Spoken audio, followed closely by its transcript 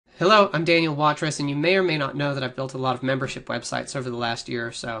Hello, I'm Daniel Watrous, and you may or may not know that I've built a lot of membership websites over the last year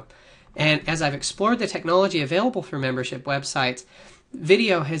or so. And as I've explored the technology available for membership websites,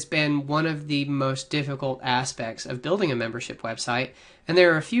 video has been one of the most difficult aspects of building a membership website, and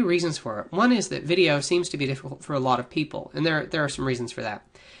there are a few reasons for it. One is that video seems to be difficult for a lot of people, and there are some reasons for that.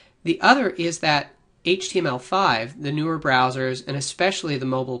 The other is that HTML5, the newer browsers, and especially the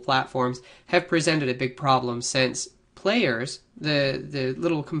mobile platforms, have presented a big problem since players, the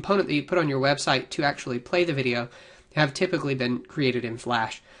little component that you put on your website to actually play the video, have typically been created in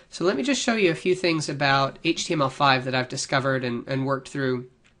Flash. So let me just show you a few things about HTML5 that I've discovered and worked through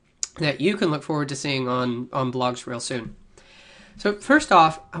that you can look forward to seeing on blogs real soon. So first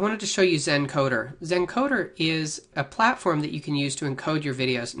off, I wanted to show you Zencoder. Zencoder is a platform that you can use to encode your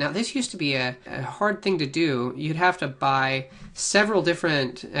videos. Now this used to be a hard thing to do. You'd have to buy several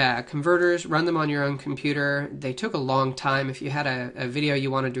different converters, run them on your own computer. They took a long time. If you had a video you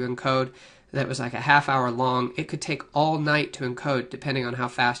wanted to encode that was like a half-hour long, it could take all night to encode depending on how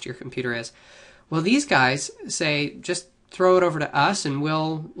fast your computer is. Well, these guys say just throw it over to us and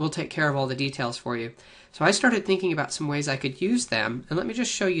we'll take care of all the details for you. So I started thinking about some ways I could use them, and let me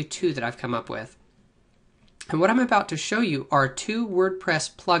just show you two that I've come up with. And what I'm about to show you are two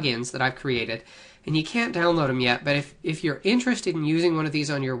WordPress plugins that I've created, and you can't download them yet, but if you're interested in using one of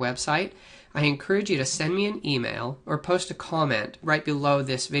these on your website, I encourage you to send me an email or post a comment right below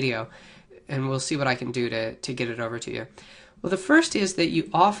this video, and we'll see what I can do to get it over to you. Well, the first is that you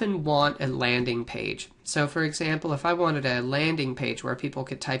often want a landing page. So for example, if I wanted a landing page where people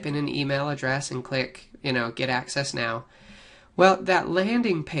could type in an email address and click, get access now, well, that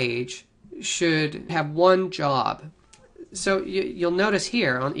landing page should have one job. So you'll notice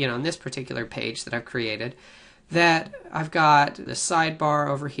here on this particular page that I've created that I've got the sidebar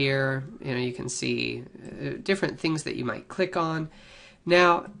over here. You can see different things that you might click on.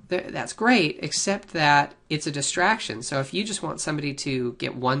 Now, that's great, except that it's a distraction. So if you just want somebody to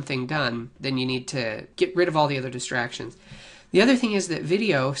get one thing done, then you need to get rid of all the other distractions. The other thing is that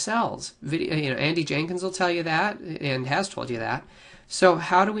video sells. Andy Jenkins will tell you that and has told you that. So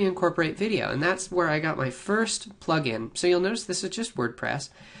how do we incorporate video? And that's where I got my first plugin. So you'll notice this is just WordPress,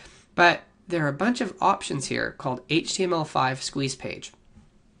 but there are a bunch of options here called HTML5 squeeze page.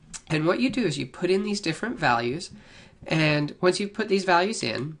 And what you do is you put in these different values, and once you put these values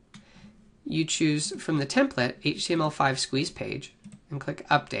in, you choose from the template HTML5 squeeze page and click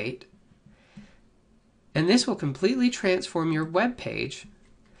update. And this will completely transform your web page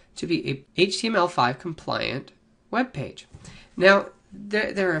to be a HTML5 compliant web page. Now,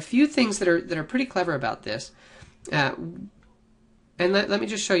 there are a few things that are pretty clever about this. And let me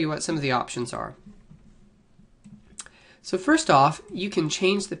just show you what some of the options are. So first off, you can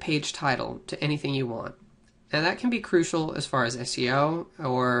change the page title to anything you want. Now that can be crucial as far as SEO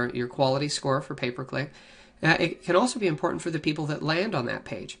or your quality score for pay-per-click. It can also be important for the people that land on that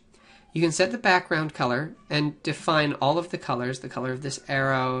page. You can set the background color and define all of the colors, the color of this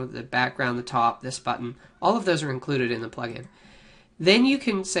arrow, the background, the top, this button. All of those are included in the plugin. Then you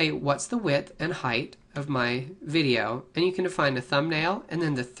can say what's the width and height of my video, and you can define a thumbnail and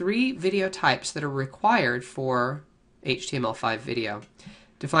then the 3 video types that are required for HTML5 video.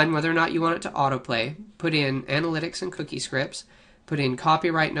 Define whether or not you want it to autoplay, put in analytics and cookie scripts, put in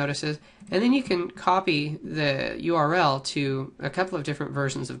copyright notices, and then you can copy the URL to a couple of different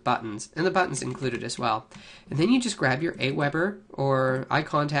versions of buttons, and the buttons included as well. And then you just grab your Aweber or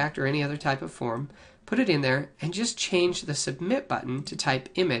iContact or any other type of form, put it in there, and just change the submit button to type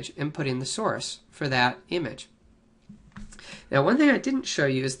image and put in the source for that image. Now one thing I didn't show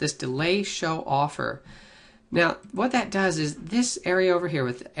you is this delay show offer. Now, what that does is this area over here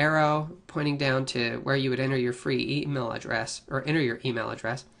with the arrow pointing down to where you would enter your free email address, or enter your email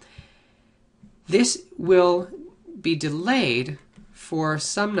address, this will be delayed for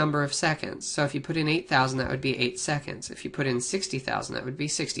some number of seconds. So if you put in 8,000, that would be 8 seconds. If you put in 60,000, that would be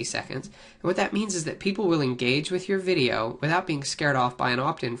 60 seconds. And what that means is that people will engage with your video without being scared off by an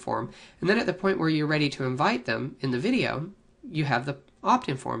opt-in form. And then at the point where you're ready to invite them in the video, you have the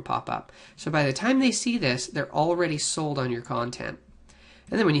opt-in form pop up. So by the time they see this, they're already sold on your content.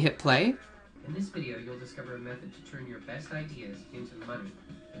 And then when you hit play, in this video you'll discover a method to turn your best ideas into money.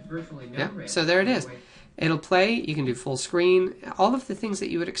 With virtually no risk. So there it is. It'll play, you can do full screen, all of the things that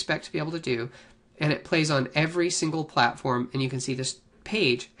you would expect to be able to do, and it plays on every single platform, and you can see this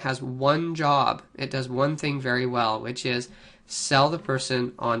page has one job. It does one thing very well, which is sell the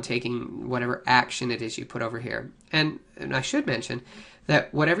person on taking whatever action it is you put over here. And I should mention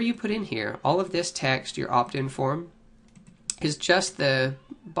that whatever you put in here, all of this text, your opt-in form, is just the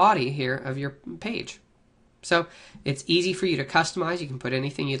body here of your page. So it's easy for you to customize. You can put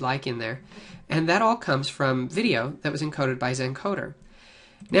anything you'd like in there. And that all comes from video that was encoded by Zencoder.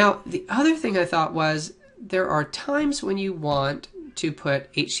 Now, the other thing I thought was there are times when you want to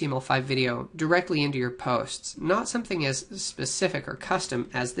put HTML5 video directly into your posts. Not something as specific or custom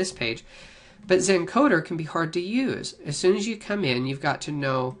as this page, but Zencoder can be hard to use. As soon as you come in, you've got to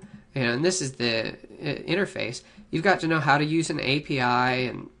know, and this is the interface, you've got to know how to use an API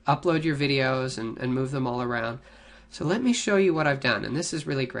and upload your videos and move them all around. So let me show you what I've done, and this is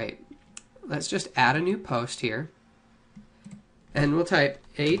really great. Let's just add a new post here, and we'll type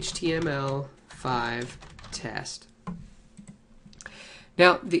HTML5 test.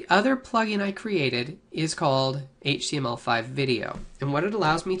 Now, the other plugin I created is called HTML5 video, and what it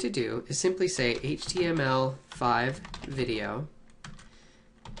allows me to do is simply say HTML5 video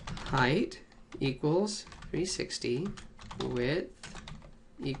height equals 360, width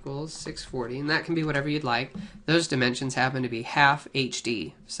equals 640, and that can be whatever you'd like. Those dimensions happen to be half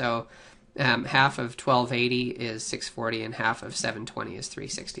HD, so half of 1280 is 640 and half of 720 is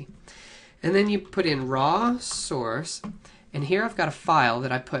 360. And then you put in raw source, and here I've got a file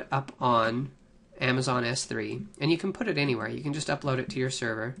that I put up on Amazon S3, and you can put it anywhere. You can just upload it to your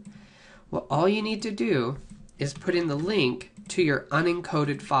server. Well, all you need to do is put in the link to your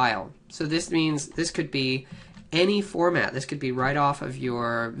unencoded file. So this means this could be any format. This could be right off of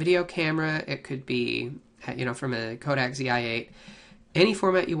your video camera. It could be, from a Kodak ZI-8. Any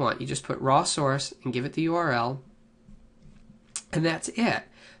format you want. You just put raw source and give it the URL, and that's it.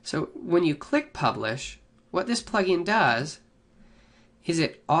 So when you click publish, what this plugin does is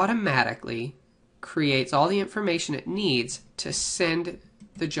it automatically creates all the information it needs to send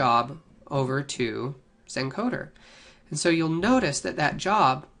the job over to Zencoder. And so you'll notice that that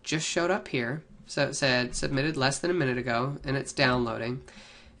job just showed up here. So it said submitted less than a minute ago, and it's downloading.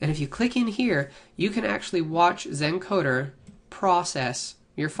 And if you click in here, you can actually watch Zencoder process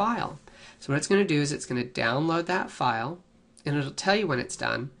your file. So what it's going to do is it's going to download that file, and it'll tell you when it's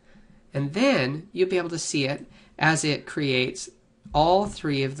done. And then you'll be able to see it as it creates all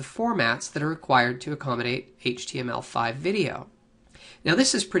three of the formats that are required to accommodate HTML5 video. Now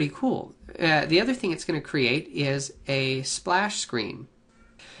this is pretty cool. The other thing it's going to create is a splash screen.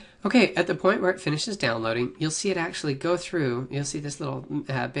 Okay, at the point where it finishes downloading, you'll see it actually go through. You'll see this little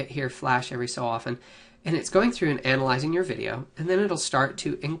bit here flash every so often, and it's going through and analyzing your video, and then it'll start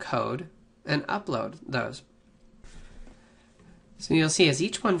to encode and upload those. So you'll see as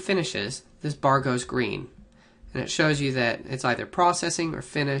each one finishes, this bar goes green, and it shows you that it's either processing or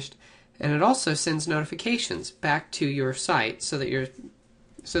finished, and it also sends notifications back to your site so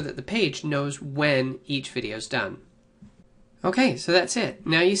that the page knows when each video is done. Okay, so that's it.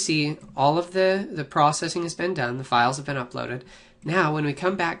 Now you see all of the processing has been done, the files have been uploaded. Now when we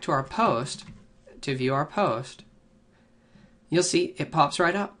come back to our post, to view our post, you'll see it pops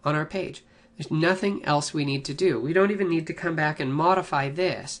right up on our page. There's nothing else we need to do. We don't even need to come back and modify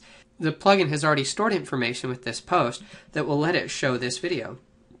this. The plugin has already stored information with this post that will let it show this video.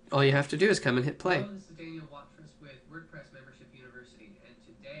 All you have to do is come and hit play. Hello, this is Daniel Watrous with WordPress Membership University, and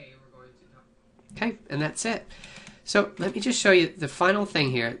today we're going to talk... Okay, and that's it. So let me just show you the final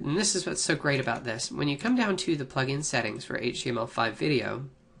thing here, and this is what's so great about this. When you come down to the plugin settings for HTML5 video,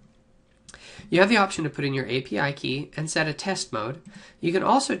 you have the option to put in your API key and set a test mode. You can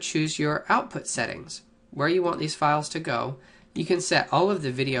also choose your output settings, where you want these files to go. You can set all of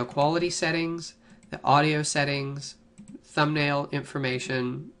the video quality settings, the audio settings, thumbnail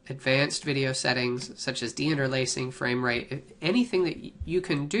information, advanced video settings such as deinterlacing, frame rate, anything that you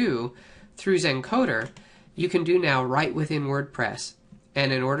can do through Zencoder, you can do now right within WordPress.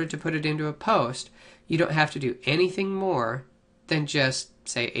 And in order to put it into a post, you don't have to do anything more than just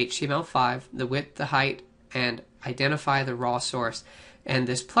say HTML5, the width, the height, and identify the raw source. And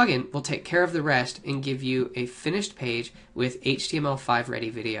this plugin will take care of the rest and give you a finished page with HTML5 ready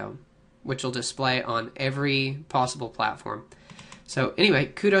video, which will display on every possible platform. So anyway,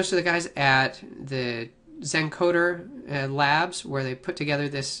 kudos to the guys at the Zencoder labs where they put together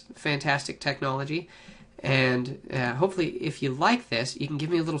this fantastic technology. And hopefully if you like this, you can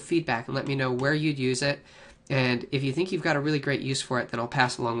give me a little feedback and let me know where you'd use it. And if you think you've got a really great use for it, then I'll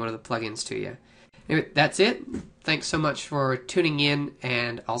pass along one of the plugins to you. Anyway, that's it. Thanks so much for tuning in,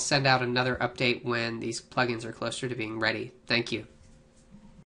 and I'll send out another update when these plugins are closer to being ready. Thank you.